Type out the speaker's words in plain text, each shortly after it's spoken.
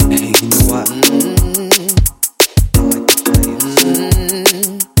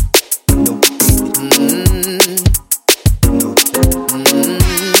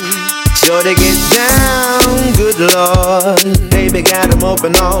So they get down, good Lord. Baby got them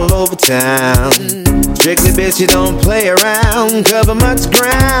open all over town. Strictly bitch, you don't play around. Cover much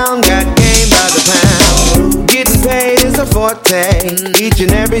ground, got game by the pound. Getting paid is a forte, each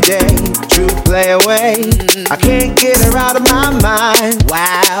and every day. True play away, I can't get her out of my mind.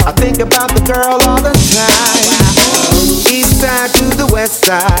 Wow, I think about the girl all the time. East side to the west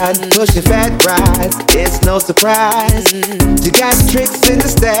side, pushing fat rides, it's no surprise. She got tricks in the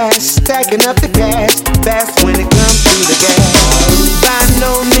stash, stacking up the cash, fast when it comes to the gas. By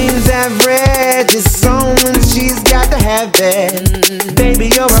no means average, it's on when she's got to have it.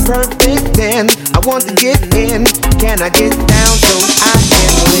 Baby, you're a perfect 10, I want to get in. Can I get down so I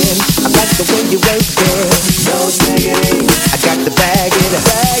can win? I like the way you work it, no diggity. I got to bag it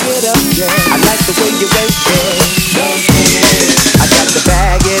up, yeah. I like the way you work it, no diggity. I got to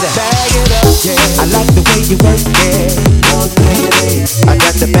bag it up, yeah. I like the way you work it, no diggity. I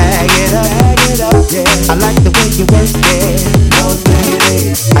got to bag it up, yeah. I like the way you work it, no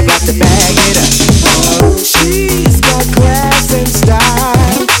diggity. I got to bag it up. She's got class and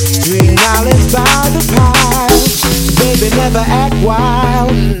style, street knowledge by the pile. Baby, never act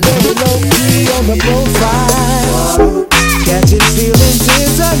wild, very low key on the profile. Catching feelings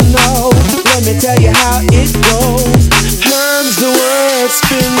is a no, let me tell you how it goes. Herbs the word,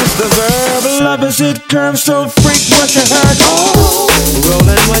 spins the verb, love is it curves, so freak what you heard. Oh,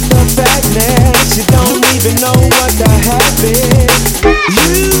 rolling with the fatness, you don't even know what the habit.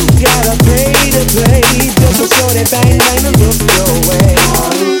 You gotta pay to play, just so shorty bang bang and look your way.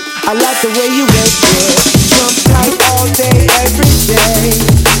 I like the way you work it, jump tight all day, every day.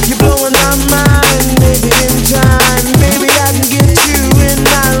 You're blowing my mind, maybe in time, maybe I can get you in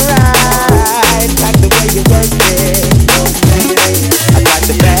my ride. Like the way you work it, I got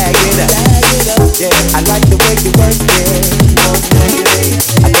to bag it up, yeah. I like the way you work it,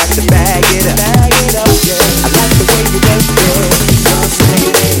 I got to bag it up, yeah. I like the way you work it,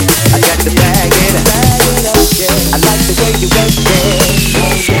 I got to bag it up, yeah. I like the way you work it,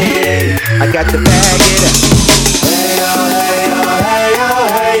 I got to bag it up. Hey yo, hey yo, hey yo,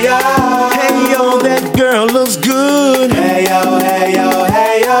 hey yo. Hey yo, that girl looks good. Hey yo, hey yo,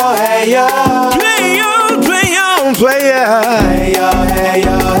 hey yo, hey yo. Play on, play on, player. Hey yo, hey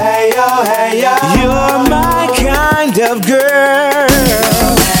yo, hey yo, hey yo. You're my kind of girl.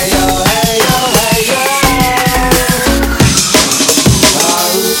 Hey yo, hey yo, hey yo.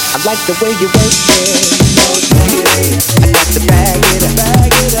 I like the way you work it. I got to bag it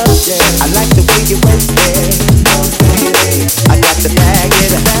up, yeah. I like the way you work it. I got to bag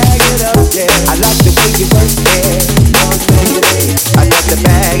it up, yeah. I like the way you work it. I got to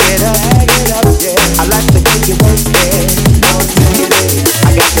bag it up, yeah. I like the way you work it.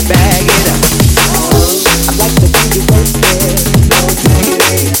 I got to bag it up. I like the way you work it.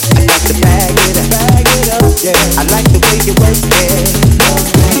 I got to bag it up, yeah. I like the way you work it.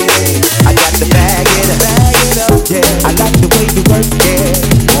 I got to bag it up, yeah. I like the way you work it.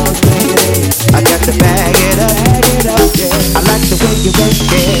 I got to bag it up, yeah. I like the way you work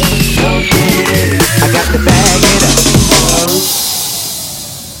it. I got to bag it up.